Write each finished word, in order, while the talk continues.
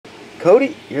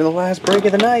Cody, you're the last break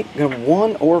of the night. Gonna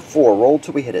 1 or 4. Roll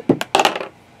till we hit it.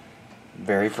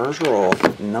 Very first roll,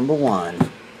 number 1.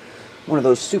 One of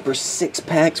those super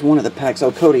 6-packs. One of the packs.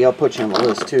 Oh, Cody, I'll put you on the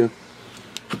list too.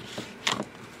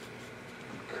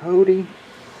 Cody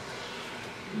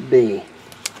B.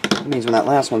 That means when that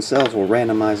last one sells, we'll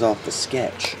randomize off the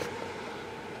sketch.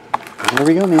 There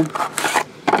we go, man.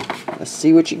 Let's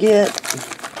see what you get.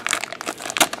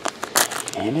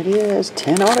 And it is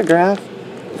 10 autograph,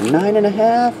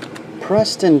 9.5.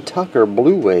 Preston Tucker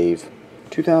Blue Wave,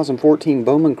 2014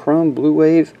 Bowman Chrome Blue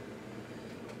Wave.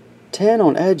 10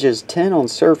 on edges, 10 on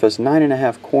surface,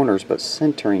 9.5 corners, but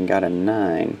centering got a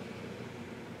 9.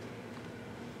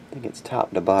 I think it's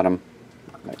top to bottom.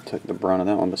 I took the brunt of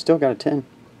that one, but still got a 10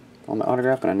 on the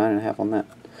autograph and a 9.5 on that.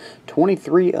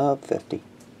 23 of 50.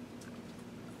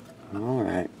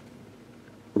 Alright.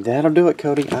 That'll do it,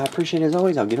 Cody. I appreciate it as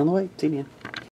always. I'll get on the way. See you again.